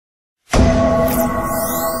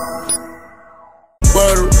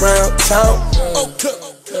town.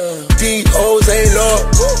 These hoes ain't low.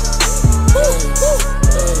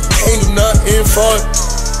 Can't do nothing for it.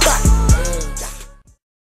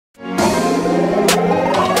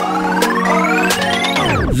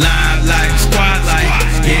 Live like squad like,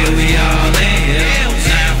 yeah, we all in here.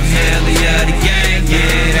 Not familiar the gang,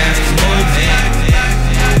 yeah, that's the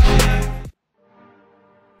movement.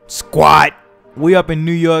 Squad, we up in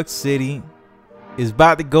New York City. It's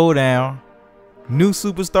about to go down. New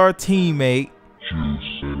superstar teammate.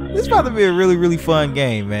 This is about to be a really fun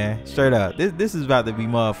game, man. Straight up. This is about to be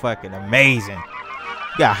motherfucking amazing.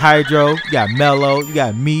 You got Hydro, you got Mello, you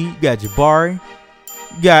got me, you got Jabari.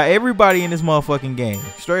 You got everybody in this motherfucking game.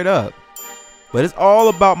 Straight up. But it's all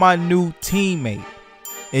about my new teammate.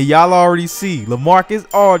 And y'all already see LaMarcus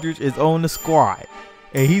Aldridge is on the squad.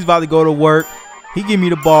 And he's about to go to work. He give me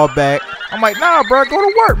the ball back. I'm like, nah, bro, go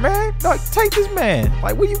to work, man. Like, take this man.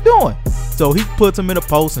 Like, what are you doing? So he puts him in the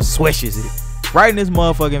post and swishes it right in his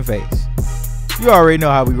motherfucking face. You already know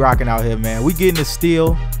how we rocking out here, man. We getting the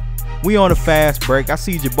steal. We on a fast break. I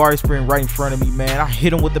see Jabari sprint right in front of me, man. I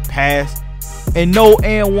hit him with the pass. And no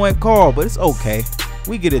and one call, but it's okay.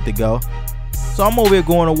 We get it to go. So I'm over here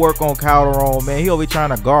going to work on Calderon, man. He over here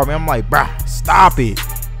trying to guard me. I'm like, bruh, stop it.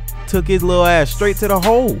 Took his little ass straight to the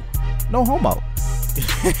hole. No homo.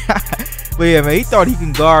 But yeah, man, he thought he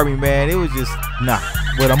can guard me, man. It was just, nah.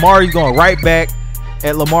 But Amari's going right back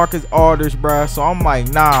at LaMarcus Aldridge, bruh. So I'm like,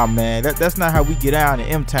 nah, man. That's not how we get out in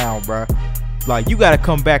M-Town, bruh. Like, you got to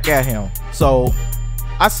come back at him. So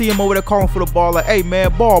I see him over there calling for the ball like, hey,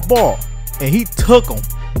 man, ball. And he took him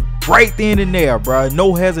right then and there, bro.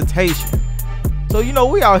 No hesitation. So, you know,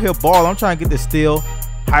 we out here balling. I'm trying to get this steal.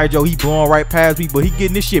 Hydro, he blowing right past me, but he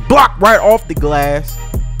getting this shit blocked right off the glass.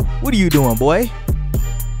 What are you doing, boy?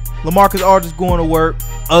 LaMarcus Aldridge going to work.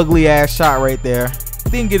 Ugly ass shot right there.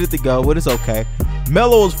 Didn't get it to go, but it's okay.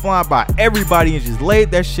 Mello was flying by everybody and just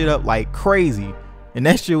laid that shit up like crazy. And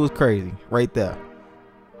that shit was crazy right there.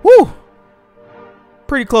 Woo!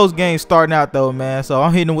 Pretty close game starting out though, man. So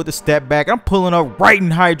I'm hitting him with the step back. I'm pulling up right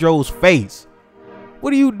in Hydro's face.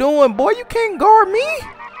 What are you doing, boy? You can't guard me.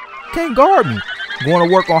 Can't guard me. Going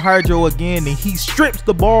to work on Hydro again, and he strips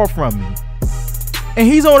the ball from me. And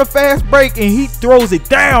he's on a fast break, and he throws it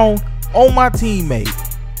down on my teammate.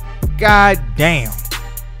 God damn.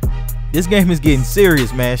 This game is getting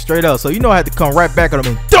serious, man. Straight up. So you know I had to come right back at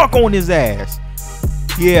him and dunk on his ass.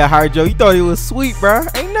 Yeah, Hydro, you thought it was sweet, bro.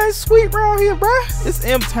 Ain't nothing sweet around here, bro. It's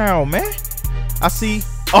M-Town, man. I see,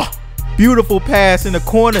 oh, beautiful pass in the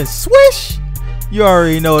corner. Swish. You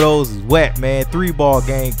already know those is wet, man. 3-ball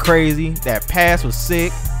game, crazy. That pass was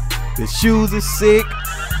sick. The shoes is sick.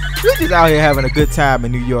 We're just out here having a good time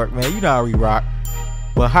in New York, man. You know how we rock.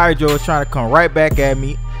 But Hydro is trying to come right back at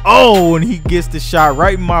me. Oh, and he gets the shot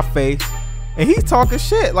right in my face. And he's talking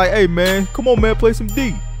shit like, hey, man, come on, man, play some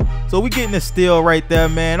D. So we getting a steal right there,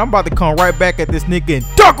 man. I'm about to come right back at this nigga and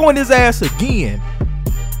dunk on his ass again.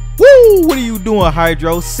 Woo! What are you doing,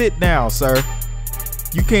 Hydro? Sit down, sir.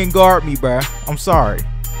 You can't guard me, bruh. I'm sorry.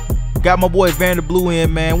 Got my boy Vanderblue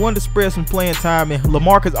in, man. Wanted to spread some playing time, and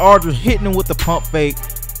LaMarcus Aldridge hitting him with the pump fake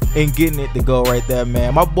and getting it to go right there,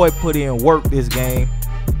 man. My boy put in work this game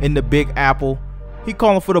in the Big Apple. He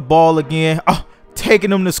calling for the ball again. Oh,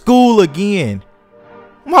 taking him to school again.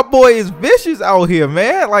 My boy is vicious out here,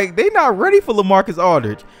 man. Like, they not ready for LaMarcus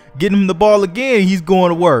Aldridge. Getting him the ball again, he's going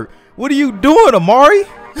to work. What are you doing, Amari?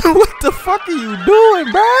 What the fuck are you doing,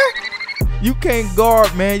 bruh? You can't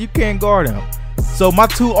guard, man. You can't guard him. So my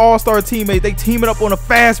two all-star teammates, they teaming up on a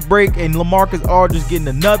fast break, and LaMarcus Aldridge getting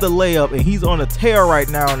another layup, and he's on a tear right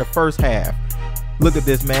now in the first half. Look at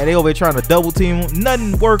this, man. They over here trying to double team him.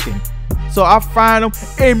 Nothing working. So I find him,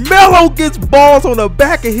 and Mello gets balls on the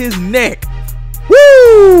back of his neck.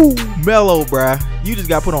 Woo! Mello, bruh. You just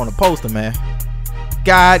got put on a poster, man.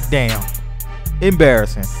 God damn.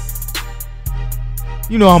 Embarrassing.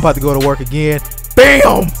 You know I'm about to go to work again.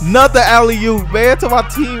 Bam! Another alley-oop, man, to my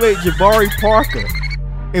teammate Jabari Parker.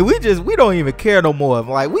 And we don't even care no more.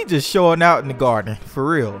 Like, we just showing out in the garden. For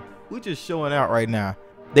real. We just showing out right now.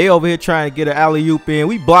 They over here trying to get an alley-oop in.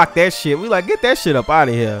 We block that shit. We like, get that shit up out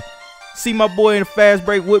of here. See my boy in the fast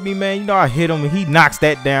break with me, man. You know I hit him and he knocks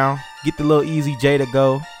that down. Get the little easy J to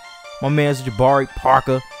go. My man's Jabari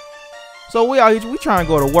Parker. So we out here, we trying to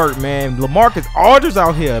go to work, man. LaMarcus Aldridge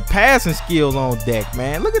out here, passing skills on deck,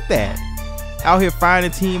 man. Look at that. Out here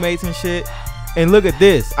finding teammates and shit. And look at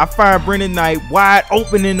this. I find Brendan Knight wide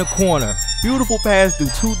open in the corner. Beautiful pass through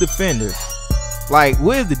two defenders. Like,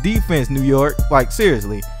 where's the defense, New York? Like,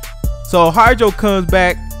 seriously. So Hydro comes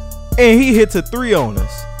back and he hits a 3 on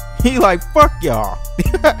us. He like, fuck y'all.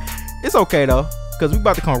 It's okay though, because we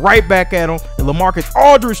about to come right back at him. And LaMarcus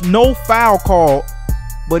Aldridge, no foul call,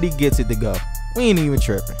 but he gets it to go. We ain't even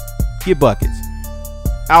tripping. Get buckets.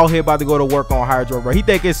 Out here about to go to work on Hydro, bro. He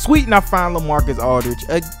think it's sweet, and I find LaMarcus Aldridge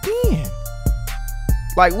again.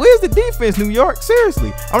 Like, where's the defense, New York?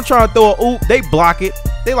 Seriously. I'm trying to throw a oop. They block it.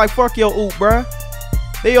 They like, fuck your oop, bro.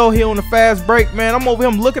 They over here on the fast break, man. I'm over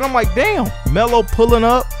here, I'm looking. I'm like, damn. Melo pulling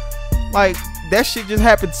up. Like, that shit just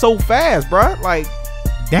happened so fast, bro. Like,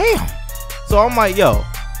 damn. So I'm like, yo,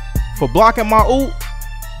 for blocking my oop,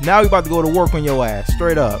 now we about to go to work on your ass.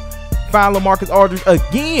 Straight up. Find LaMarcus Aldridge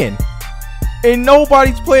again. And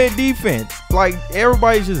nobody's playing defense. Like,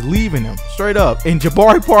 everybody's just leaving him. Straight up. And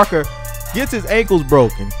Jabari Parker gets his ankles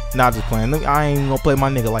broken. Not just playing. I ain't gonna play my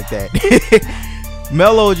nigga like that.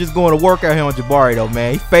 Melo is just going to work out here on Jabari, though,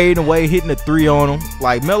 man. He fading away, hitting a 3 on him.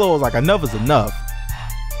 Like, Melo was like, enough is enough.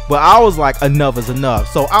 But I was like, enough is enough.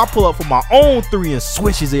 So I pull up for my own 3 and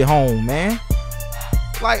switches it home, man.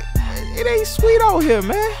 Like, it ain't sweet out here,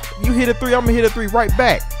 man. You hit a 3, I'm gonna hit a 3 right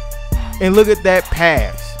back. And look at that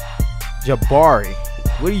pass. Jabari,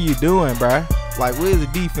 what are you doing, bruh? Like, where's the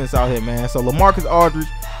defense out here, man? So LaMarcus Aldridge,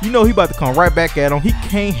 you know he about to come right back at him. He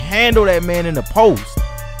can't handle that man in the post.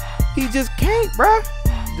 He just can't,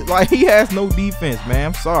 bruh. Like, he has no defense, man.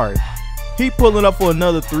 I'm sorry. He pulling up for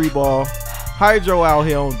another 3 ball. Hydro out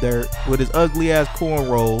here on dirt with his ugly ass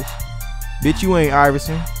cornrows. Bitch, you ain't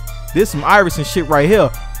Iverson. This some Iverson shit right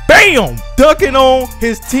here. Bam! Dunking on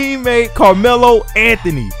his teammate Carmelo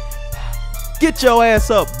Anthony. Get your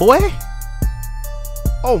ass up, boy.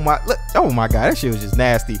 Oh my god, that shit was just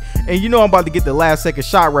nasty. And you know I'm about to get the last second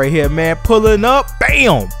shot right here, man. Pulling up,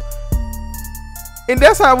 bam. And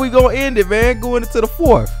that's how we gonna end it, man. Going into the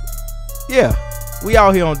 4th. Yeah, we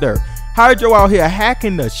out here on dirt. Hydro out here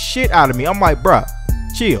hacking the shit out of me. I'm like, bruh,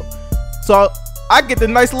 chill. So I get the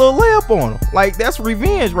nice little layup on him. Like, that's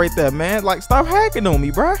revenge right there, man. Like, stop hacking on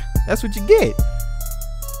me, bruh. That's what you get.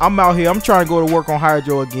 I'm out here. I'm trying to go to work on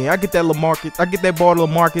Hydro again. I get that LaMarcus. I get that ball to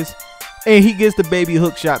LaMarcus. And he gets the baby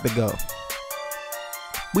hook shot to go.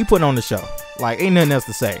 We put on the show. Like, ain't nothing else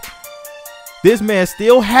to say. This man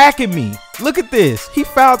still hacking me. Look at this. He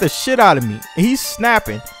fouled the shit out of me. And he's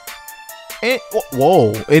snapping. And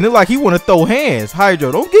whoa. And it like he want to throw hands.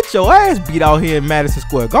 Hydro, don't get your ass beat out here in Madison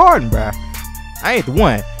Square Garden, bruh. I ain't the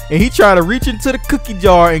one. And he tried to reach into the cookie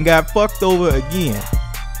jar and got fucked over again.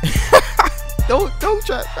 don't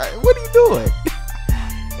try. What are you doing?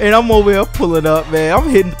 And I'm over here pulling up, man. I'm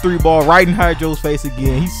hitting the 3 ball right in Hydro's face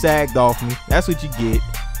again. He sagged off me. That's what you get.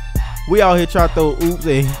 We out here trying to throw oops.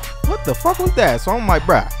 And what the fuck was that? So I'm like,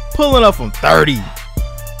 bruh, pulling up from 30.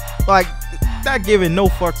 Like, not giving no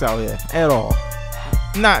fucks out here at all.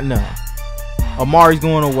 Not none. Amari's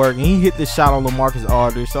going to work, and he hit the shot on LaMarcus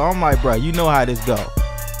Aldridge. So I'm like, bruh, you know how this go.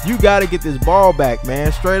 You got to get this ball back,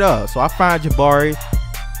 man, straight up. So I find Jabari.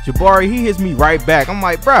 Jabari, he hits me right back. I'm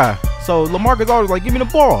like, bruh. So LaMarcus Aldridge like, give me the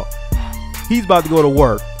ball. He's about to go to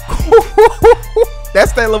work.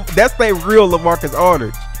 That's that real LaMarcus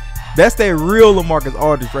Aldridge. That's that real LaMarcus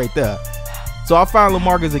Aldridge right there. So I find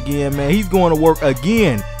LaMarcus again, man. He's going to work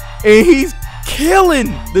again. And he's killing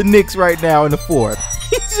the Knicks right now in the 4th.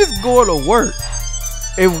 He's just going to work.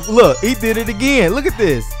 And look, he did it again. Look at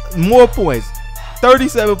this. More points.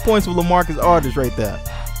 37 points for LaMarcus Aldridge right there.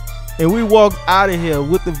 And we walked out of here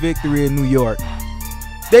with the victory in New York.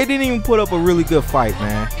 They didn't even put up a really good fight,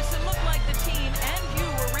 man. LaMarcus, it looked like the team and you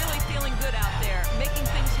were really feeling good out there, making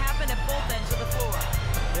things happen at both ends of the floor.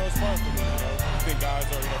 It was fun for me, I think guys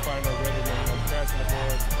are, finding their rhythm, crashing the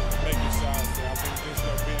boards, making shots. I think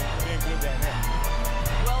just, being good right now.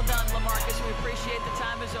 Well done, LaMarcus. We appreciate the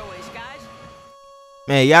time as always, guys.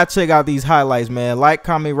 Man, y'all check out these highlights, man. Like,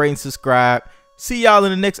 comment, rate, and subscribe. See y'all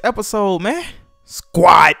in the next episode, man.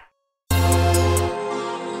 Squad.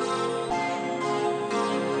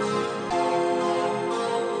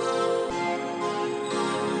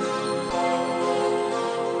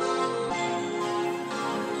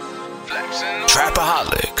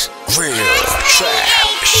 Trapaholics, real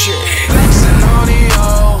trap shit. Flexing on the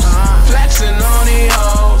hoes, flexing on the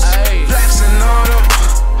hoes, flexing on them.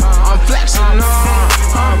 I'm flexing on them.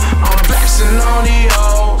 I'm flexing on the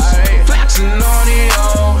hoes, flexing on the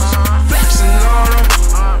hoes, flexing on them.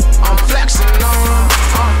 I'm flexing on them.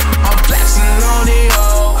 I'm flexing on the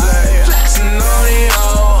hoes, flexing on the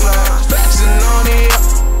hoes, flexing on the.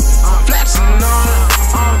 I'm flexing on them.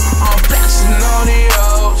 I'm flexing on the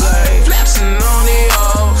hoes, flexing on the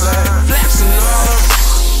hoes, flexing on them.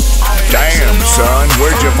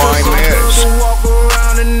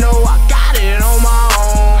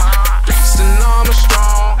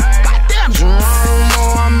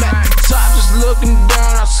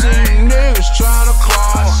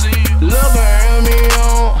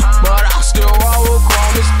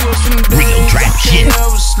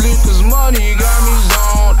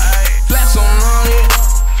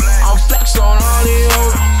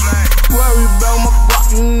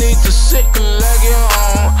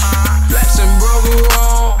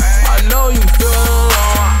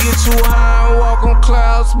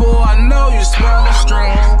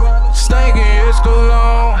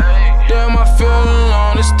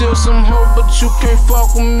 some hoes, but you can't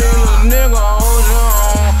fuck with me, little nigga, hold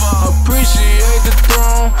on. Appreciate the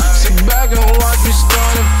throne. Sit back and watch me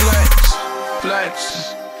start and flex.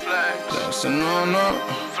 Flex. Flexing on up.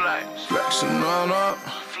 Flexing on up.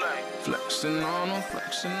 Flexing on up.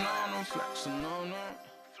 Flexing on up. Flexing on up.